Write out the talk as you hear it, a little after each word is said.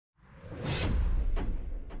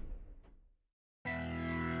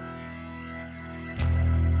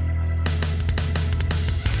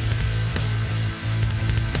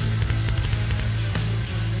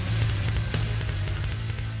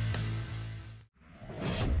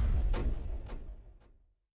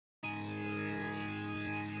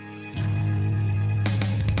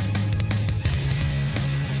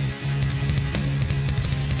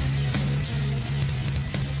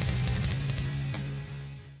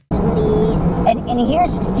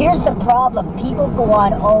here's the problem. People go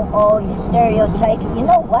on, oh, you stereotype. You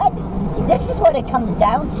know what? This is what it comes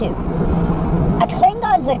down to. A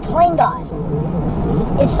Klingon's a Klingon.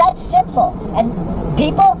 It's that simple. And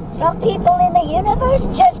some people in the universe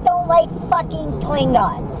just don't like fucking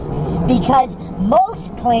Klingons. Because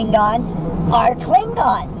most Klingons are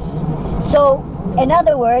Klingons. So, in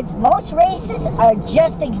other words, most races are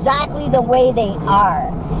just exactly the way they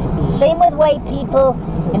are. Same with white people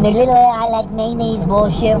and their little I like nays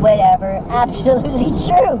bullshit, whatever. Absolutely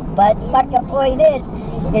true. But fucking point is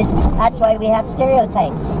that's why we have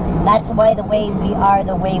stereotypes. That's why the way we are.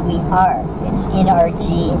 It's in our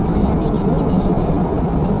genes.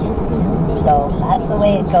 So that's the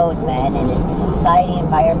way it goes, man. And it's society,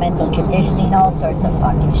 environmental conditioning, all sorts of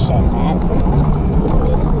fucking shit, man,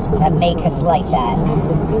 that make us like that.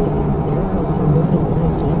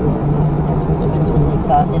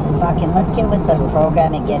 So I'm just fucking, let's get with the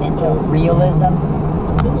program and get into realism.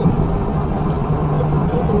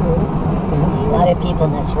 A lot of people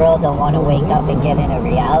in this world don't want to wake up and get into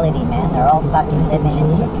reality, man. They're all fucking living in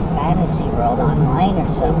some fantasy world online or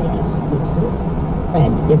something.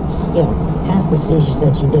 Fred, it's, half the seizures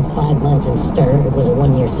that she did 5 months in stir. It was a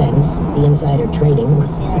 1-year sentence. The insider trading.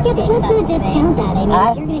 Yeah, but what's going to discount that? I mean,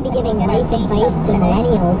 you're going to be giving life advice to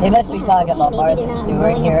millennials. They must be talking about Martha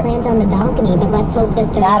Stewart here. On the balcony, but let's hope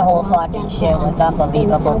that whole fucking shit was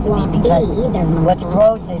unbelievable to me, because what's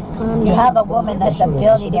gross is you have a woman that's a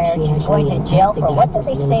billionaire and she's going to jail for, what did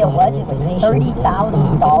they say it was? It was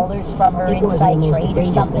 $30,000 from her inside trade or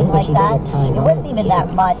something like that. It wasn't even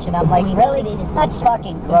that much, and I'm like, really? That's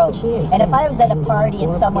fucking gross. And if I was at a party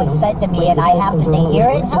and someone said to me and I happened to hear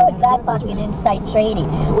it, how is that fucking inside trading?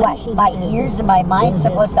 What, my ears and my mind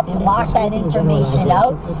supposed to block that information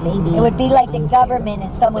out? It would be like the government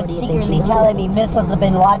and someone secretly telling me missiles have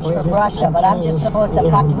been launched from Russia, but I'm just supposed to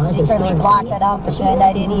fucking secretly block that out and pretend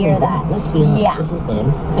I didn't hear that. Yeah,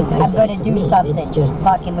 I'm gonna do something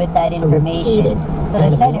fucking with that information. So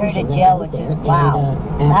to send her to jail was just, wow,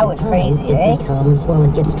 that was crazy, eh?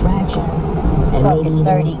 Fucking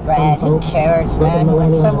 30 grand, who cares, man?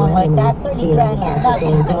 When someone like that, 30 grand is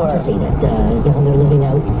nothing to her. They're living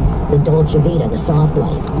out the Dolce Vita, the soft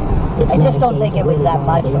life. I just don't think it was that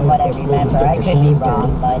much from what I remember. I could be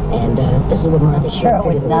wrong, but I'm sure it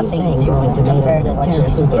was nothing compared to what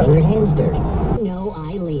she's doing.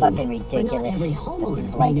 Fucking ridiculous that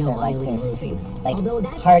these lights are like this. Like,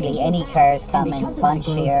 hardly any cars coming. Bunch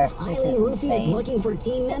here. This is insane.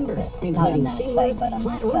 Not on that side, but on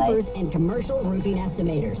this side.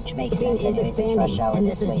 Which makes sense anyways. It's rush hour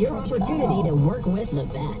this way towards Toronto.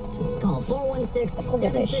 Look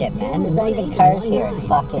at this shit, man. There's not even cars here. And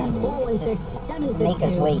fucking just make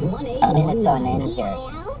us wait minutes on end here.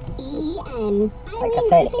 Like I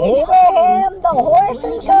said, Abraham, the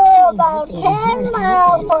horses go about 10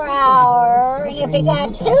 miles per hour. And if you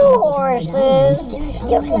got 2 horses,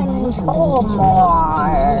 you can pull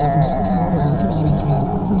more.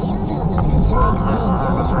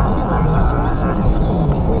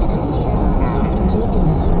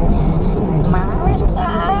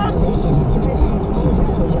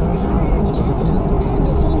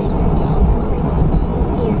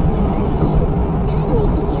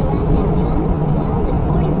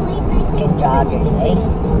 Joggers, eh?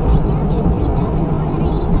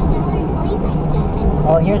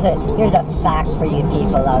 Oh, here's a fact for you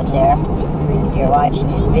people out there. If you're watching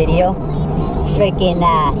this video, freaking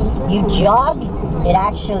you jog, it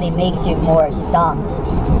actually makes you more dumb.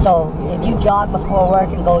 So if you jog before work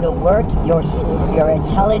and go to work, your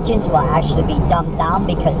intelligence will actually be dumbed down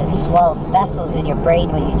because it swells vessels in your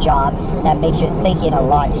brain when you jog. That makes your thinking a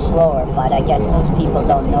lot slower. But I guess most people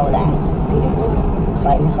don't know that.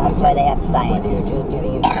 But that's why they have science.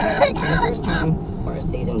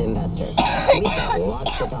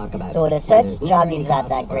 So in a sense, jogging's not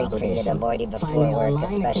that great for you in the morning before work,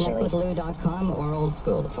 especially.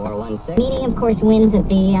 Meeting, of course, wins at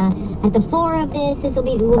the fore of this.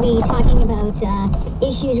 We'll be talking about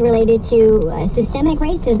issues related to systemic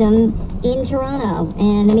racism in Toronto,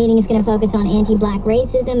 and the meeting is going to focus on anti-black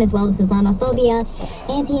racism as well as Islamophobia,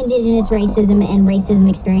 anti-indigenous racism, and racism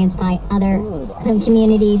experienced by other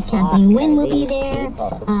communities. Kathleen Wynne will be there,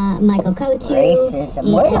 Michael Kotu.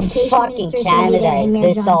 Racism. Where the fucking Canada is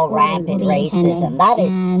this all rampant racism? That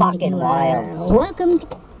is fucking wild. Welcome.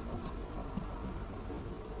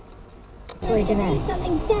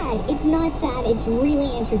 Something sad. It's not sad. It's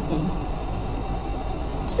really interesting.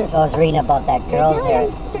 So I was reading about that girl there,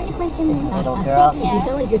 little girl.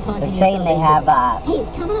 They're saying they have,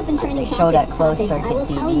 they showed a closed circuit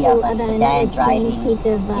TV of a sedan driving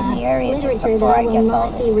in the area just before, I guess,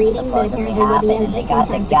 all this supposedly happened. And they got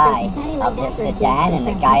the guy of the sedan, and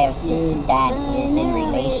the guy of the sedan is in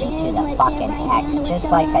relation to the fucking ex, just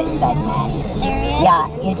like I said, man. Yeah,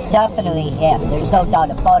 it's definitely him. There's no doubt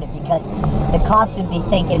about it, because the cops would be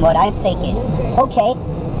thinking what I'm thinking. Okay,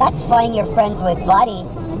 that's fine, you're friends with Buddy.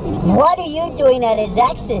 What are you doing at his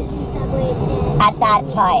ex's at that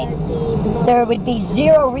time? There would be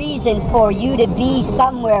zero reason for you to be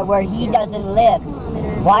somewhere where he doesn't live.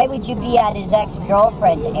 Why would you be at his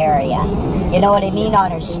ex-girlfriend's area? You know what I mean?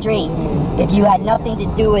 On her street. If you had nothing to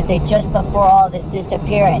do with it just before all this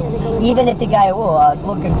disappearance. Even if the guy, I was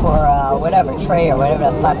looking for whatever, Trey or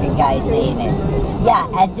whatever the fucking guy's name is. Yeah,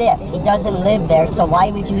 as if. He doesn't live there, so why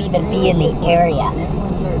would you even be in the area?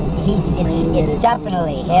 It's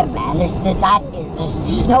definitely him, man. There's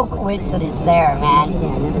no coincidence there, man.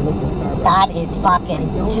 That is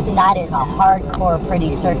a hardcore,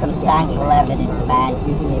 pretty circumstantial evidence, man.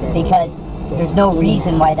 Because there's no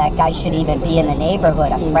reason why that guy should even be in the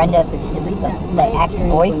neighborhood. A friend of the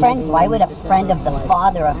ex-boyfriends? Why would a friend of the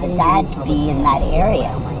father of the dads be in that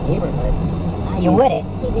area? You wouldn't.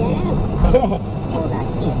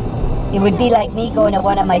 It would be like me going to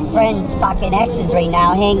one of my friend's fucking exes right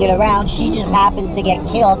now, hanging around. She just happens to get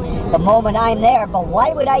killed the moment I'm there. But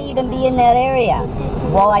why would I even be in that area?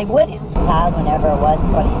 Well, I wouldn't. Whenever it was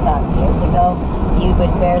 20-something years ago, you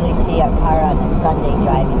would barely see a car on a Sunday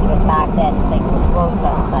driving, because back then things were closed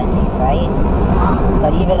on Sundays, right?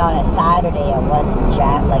 But even on a Saturday, it wasn't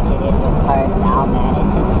jammed like it is with cars now, man.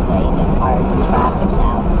 It's insane, the cars and traffic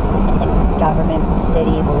now. And the government,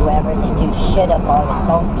 city, whoever, they do shit about it.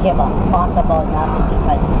 Don't give a fuck about nothing,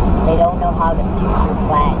 because they don't know how to future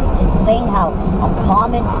plan. It's insane how a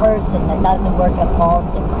common person that doesn't work in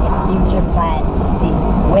politics can future plan be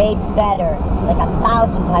way better, like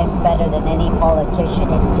 1,000 times better than any politician.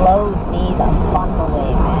 It blows me the fuck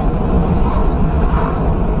away, man.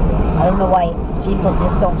 I don't know why people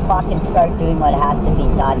just don't fucking start doing what has to be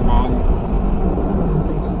done, man.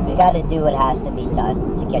 You gotta do what has to be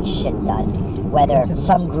done to get shit done. Whether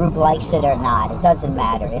some group likes it or not, it doesn't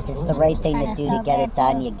matter. If it's the right thing to do to get it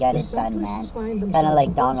done, you get it done, man. Kind of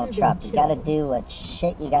like Donald Trump. You gotta do what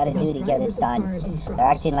shit you gotta do to get it done. They're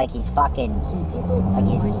acting like he's fucking, like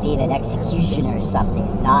he's being an executioner or something.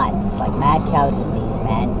 He's not. It's like mad cow disease,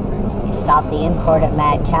 man. You stop the import of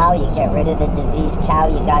mad cow, you get rid of the diseased cow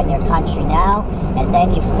you got in your country now, and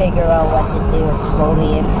then you figure out what to do and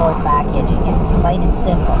slowly import back in again. It's plain and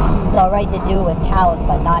simple. It's alright to do with cows,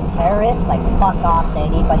 but not terrorists. Like, fuck off to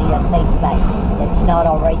anybody that thinks that it's not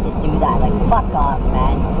alright to do that. Like, fuck off,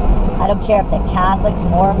 man. I don't care if the Catholics,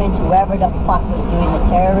 Mormons, whoever the fuck was doing the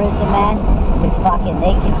terrorism, man, is fucking,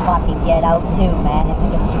 they can fucking get out too, man, and we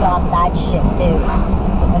can stop that shit too.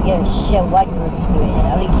 I don't give a shit what group's doing it.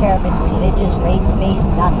 I don't even care if it's religious, race-based,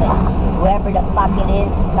 nothing. Whoever the fuck it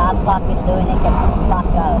is, stop fucking doing it, get the fuck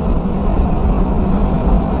out.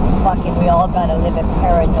 Fucking, we all gotta live in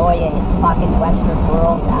paranoia in fucking Western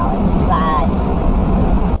world now. It's sad.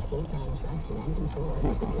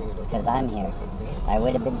 It's because I'm here. I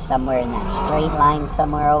would have been somewhere in that straight line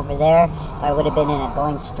somewhere over there. I would have been in a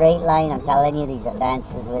going straight line. I'm telling you, these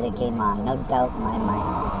advances would have came on. No doubt in my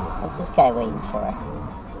mind. What's this guy waiting for?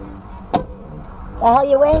 The hell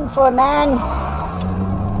you waiting for, man?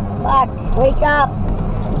 Fuck, wake up!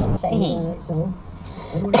 Say.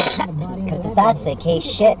 Because if that's the case,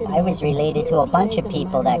 shit, I was related to a bunch of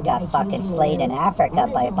people that got fucking slayed in Africa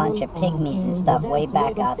by a bunch of pygmies and stuff way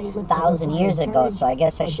back 1,000 years ago, so I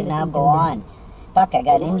guess I should now go on. Fuck, I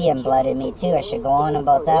got Indian blood in me too. I should go on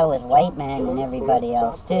about that with white man and everybody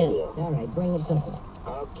else too. Alright, bring it to me.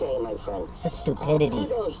 Okay, my friend. Such stupidity.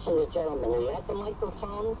 Kudos to the gentleman. He had the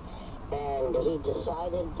microphone, and he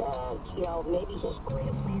decided, you know, maybe he's going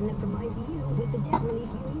to plan that from my view with the debt relief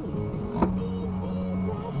you need.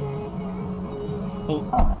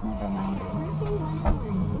 Oh, never mind.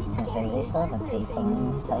 Since they still have a payphone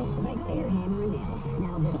in this place, and I do.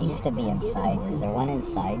 It used to be inside. Is there one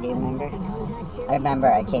inside? Do you remember? I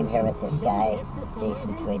remember I came here with this guy,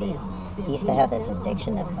 Jason Twitty. He used to have this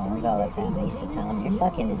addiction to phones all the time. I used to tell him, you're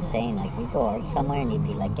fucking insane. Like, we go out somewhere and he'd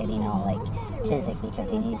be like getting all like tizzic because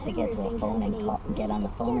he needs to get to a phone and get on the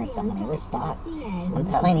phone or something. It was fucked. I'm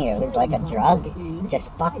telling you, it was like a drug.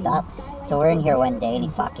 Just fucked up. So we're in here one day and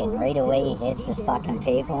he fucking, right away, he hits this fucking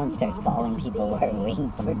payphone and starts calling people who are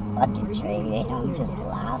waiting for fucking trading. I'm just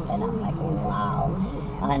laughing. I'm like, wow.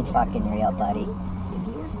 Unfucking real, buddy.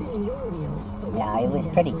 Yeah, it was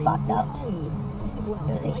pretty fucked up.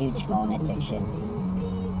 It was a huge phone addiction.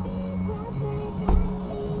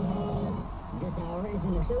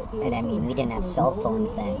 And I mean, we didn't have cell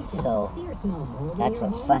phones then, so that's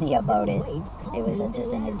what's funny about it. It was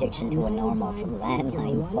just an addiction to a normal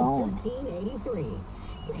landline phone.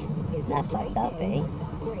 Not fucked up, eh?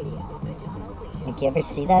 Did you ever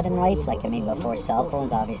see that in life? Like, I mean, before cell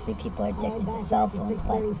phones, obviously people are addicted to cell phones,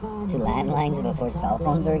 but to landlines before cell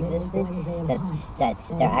phones existed, that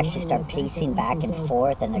they actually start pacing back and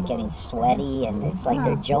forth and they're getting sweaty and it's like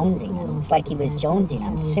they're jonesing. It's like he was jonesing.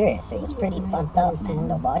 I'm serious. It was pretty fucked up, man,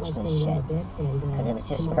 to watch this shit. Because it was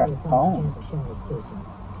just for a phone.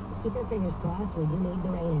 He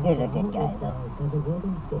was a good guy, though.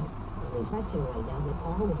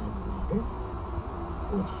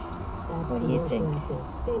 What do you think?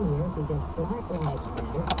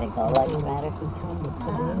 Think all lives matter?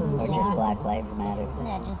 Or just Black Lives Matter?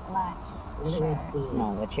 Yeah, just black. Sure.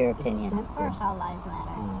 No, what's your opinion? Of course all lives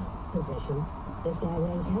matter.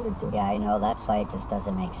 Yeah, I know, that's why it just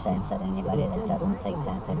doesn't make sense that anybody that doesn't think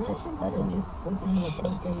that just doesn't...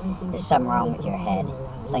 There's something wrong with your head,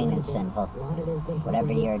 plain and simple.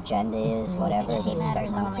 Whatever your agenda is, whatever, She there's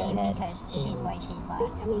matters something wrong with your only head. because she's white, she's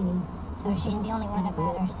black. So she's the only one that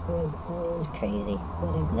matters. It's crazy.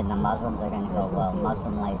 And then the Muslims are going to go, well,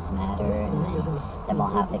 Muslim lives matter, and then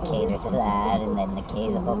we'll have to cater to that, and then the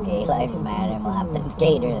gays will go, gay lives matter, and we'll have to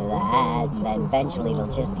cater to that, and then eventually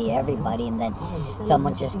it'll just be everybody, and then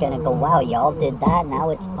someone's just going to go, wow, y'all did that,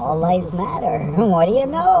 now it's all lives matter. What do you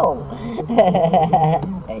know?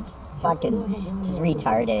 It's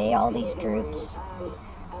retarded, eh, all these groups.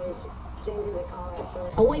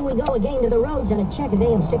 Away we go again to the roads and a check of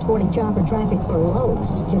AM 640 chopper traffic for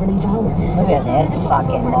Lowe's, Liberty Tower. Look at this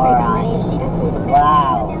fucking moron.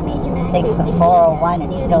 Wow. Thinks the 401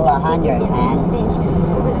 it's still 100, man.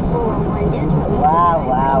 Wow,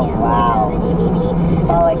 wow, wow. That's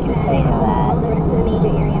all I can say to that.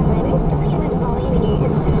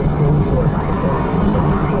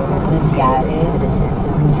 Is this Yahoo?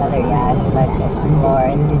 Another Yahoo. Let's just floor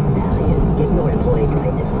it.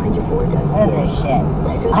 Look at this shit.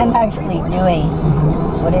 I'm actually doing,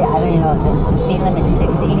 I don't even know if the speed limit's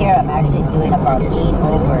 60 here. I'm actually doing about 8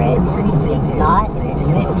 over it. If not, if it's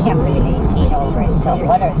 50, I'm doing 18 over it. So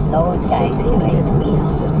what are those guys doing?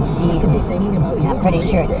 Jesus. I'm pretty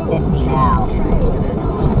sure it's 50 now.